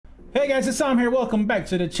Hey guys, it's Sam here. Welcome back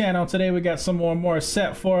to the channel. Today we got some more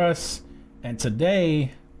Morissette for us. And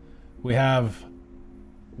today we have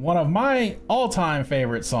one of my all-time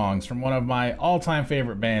favorite songs from one of my all-time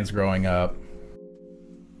favorite bands growing up.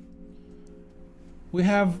 We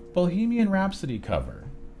have Bohemian Rhapsody cover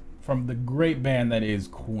from the great band that is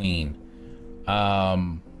Queen.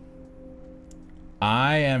 I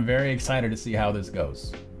am very excited to see how this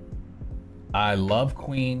goes. I love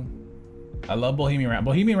Queen. I love Bohemian Rhapsody.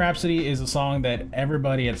 Bohemian Rhapsody is a song that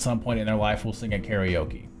everybody at some point in their life will sing at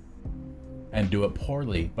karaoke and do it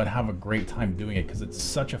poorly, but have a great time doing it because it's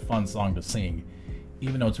such a fun song to sing,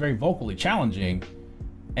 even though it's very vocally challenging.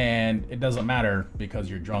 And it doesn't matter because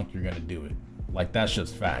you're drunk, you're gonna do it. Like, that's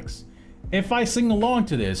just facts. If I sing along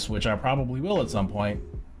to this, which I probably will at some point,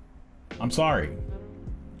 I'm sorry.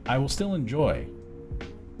 I will still enjoy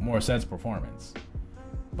Morissette's performance,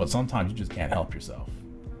 but sometimes you just can't help yourself.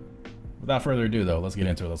 Without further ado though, let's get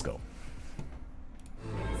into it. Let's go.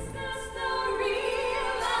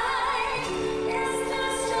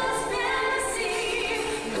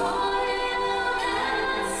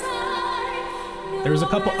 There was a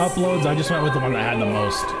couple uploads. I just went with the one that had the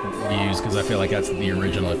most views because I feel like that's the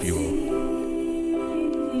original, if you will.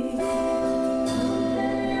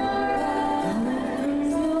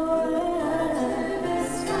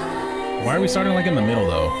 Why are we starting like in the middle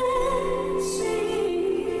though?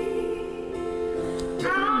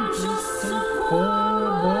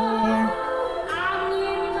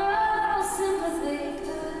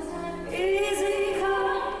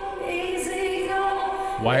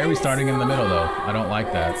 Why are we starting in the middle though? I don't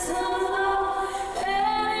like that.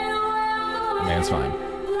 I mean, it's fine.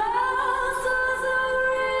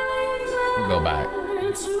 We'll go back.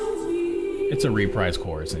 It's a reprise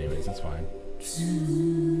chorus anyways, it's fine.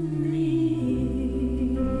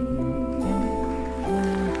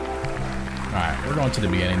 Alright, we're going to the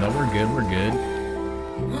beginning though. We're good, we're good.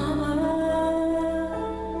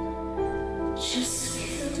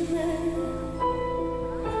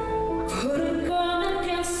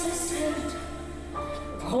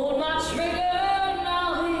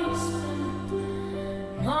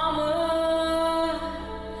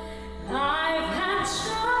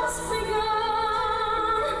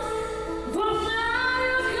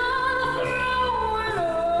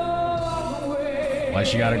 Why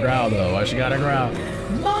she gotta growl though? Why she gotta growl?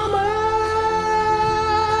 Mama!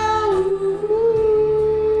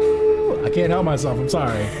 I can't help myself, I'm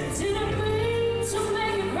sorry.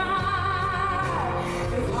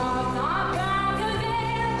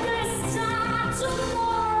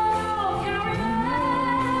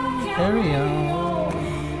 Carry on.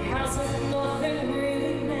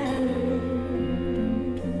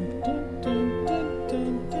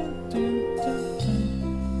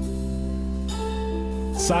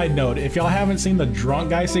 Side note, if y'all haven't seen the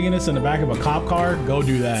drunk guy singing this in the back of a cop car, go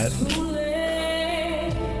do that.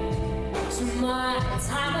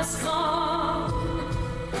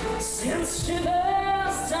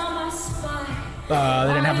 They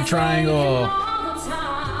didn't have the triangle.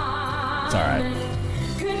 It's alright.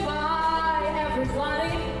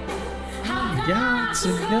 Got to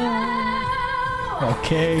go.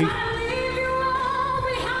 Okay.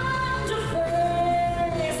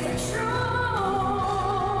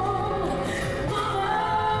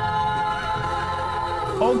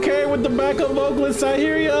 Okay, with the backup vocalists, I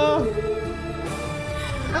hear ya.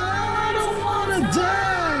 I don't wanna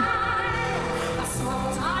die.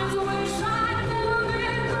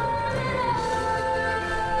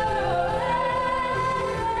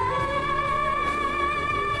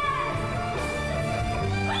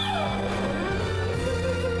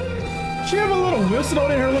 She have a little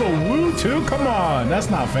whistle in her little woo too? Come on, that's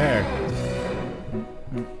not fair.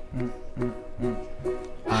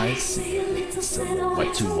 I see a little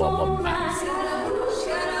silhouette to a woman.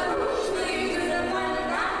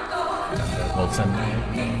 Well,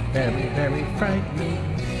 tonight, very, very frightening.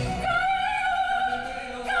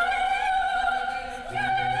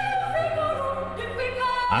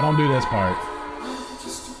 I don't do this part.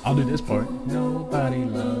 I'll do this part. Nobody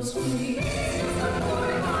loves me.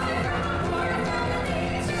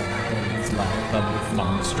 It's life of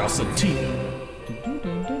monstrosity.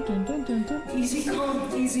 Easy come,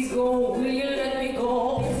 easy go, will you let me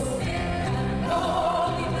go?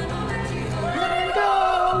 Let go!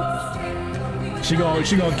 She gonna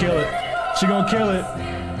kill it. She gonna kill it.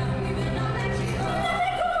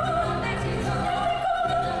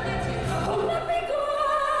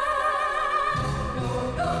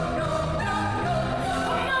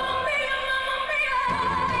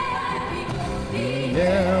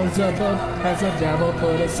 Beelzebub has a devil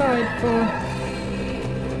put aside for.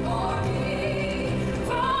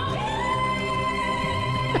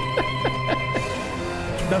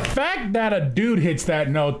 The fact that a dude hits that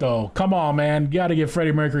note, though, come on, man. You gotta give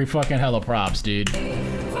Freddie Mercury fucking hella props, dude. So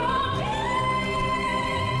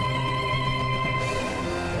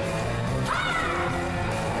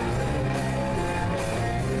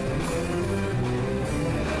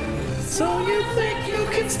you think you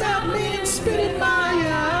can stop me and spit in my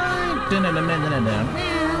eye? So you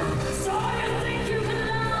think you can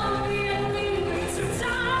love me and leave me to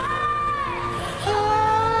die?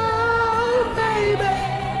 Oh, baby.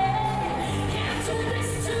 Can't do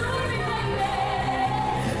this to me,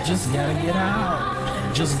 baby. Just gotta get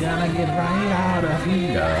out. Just gotta get right out of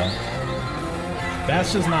here.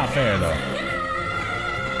 That's just not fair, though.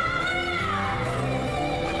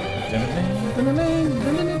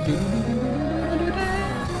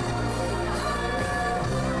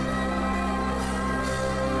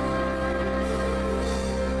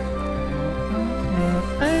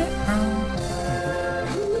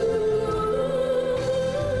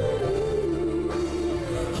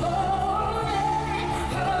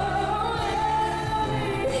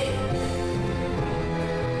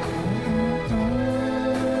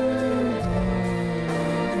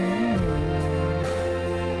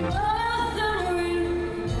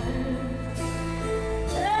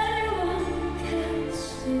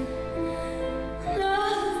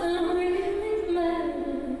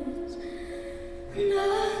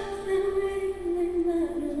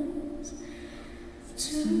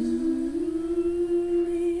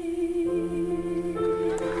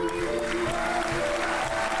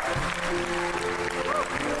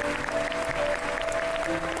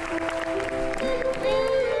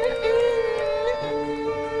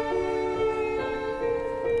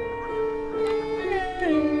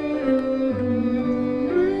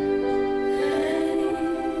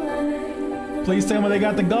 Please tell me they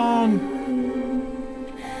got the gong.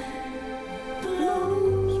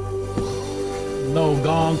 No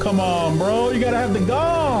gong. Come on, bro. You gotta have the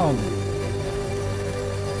gong.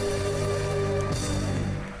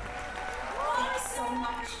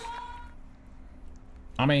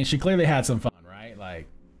 I mean, she clearly had some fun, right? Like,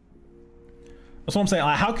 that's what I'm saying.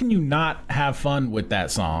 Like, how can you not have fun with that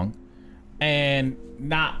song and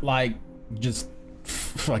not, like, just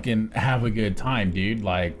fucking have a good time, dude?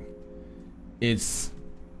 Like, it's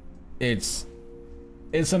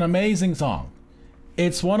an amazing song.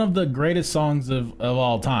 It's one of the greatest songs of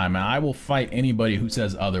all time, and I will fight anybody who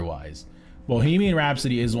says otherwise. Bohemian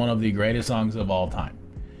Rhapsody is one of the greatest songs of all time.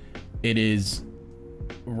 It is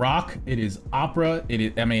rock, it is opera,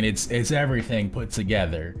 I mean, it's everything put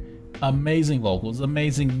together. Amazing vocals,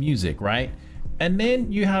 amazing music, right? And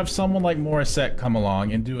then you have someone like Morissette come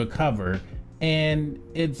along and do a cover, and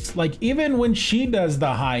it's like, even when she does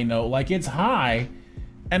the high note, like, it's high,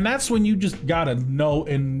 and that's when you just gotta know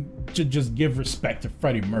and to just give respect to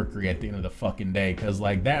Freddie Mercury at the end of the fucking day, because,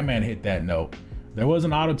 like, that man hit that note. There was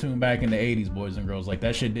an auto-tune back in the 80s, boys and girls. Like,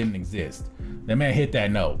 that shit didn't exist. That man hit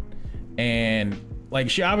that note, and,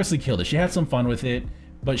 like, she obviously killed it. She had some fun with it,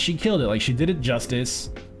 but she killed it. Like, she did it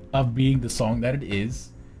justice of being the song that it is,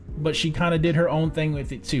 but she kind of did her own thing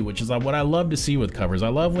with it too, which is like what I love to see with covers. I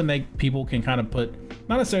love when people can kind of put,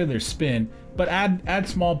 not necessarily their spin, but add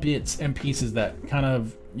small bits and pieces that kind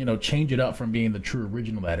of, you know, change it up from being the true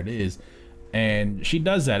original that it is. And she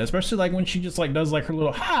does that, especially like when she just like does like her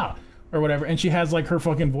little ha or whatever, and she has like her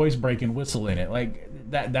fucking voice breaking whistle in it. Like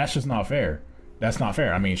that's just not fair. That's not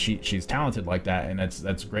fair. I mean, she's talented like that, and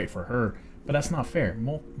that's great for her, but that's not fair.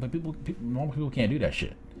 Normal people can't do that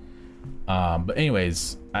shit. But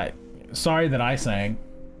anyways, sorry that I sang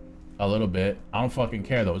a little bit. I don't fucking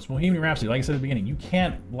care though. It's Bohemian Rhapsody. Like I said at the beginning, you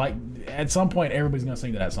can't, like, at some point everybody's gonna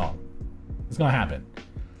sing to that song. It's gonna happen.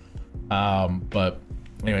 But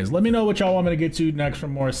anyways, let me know what y'all want me to get to next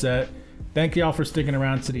from Morissette. Thank y'all for sticking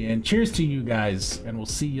around to the end. Cheers to you guys, and we'll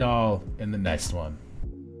see y'all in the next one.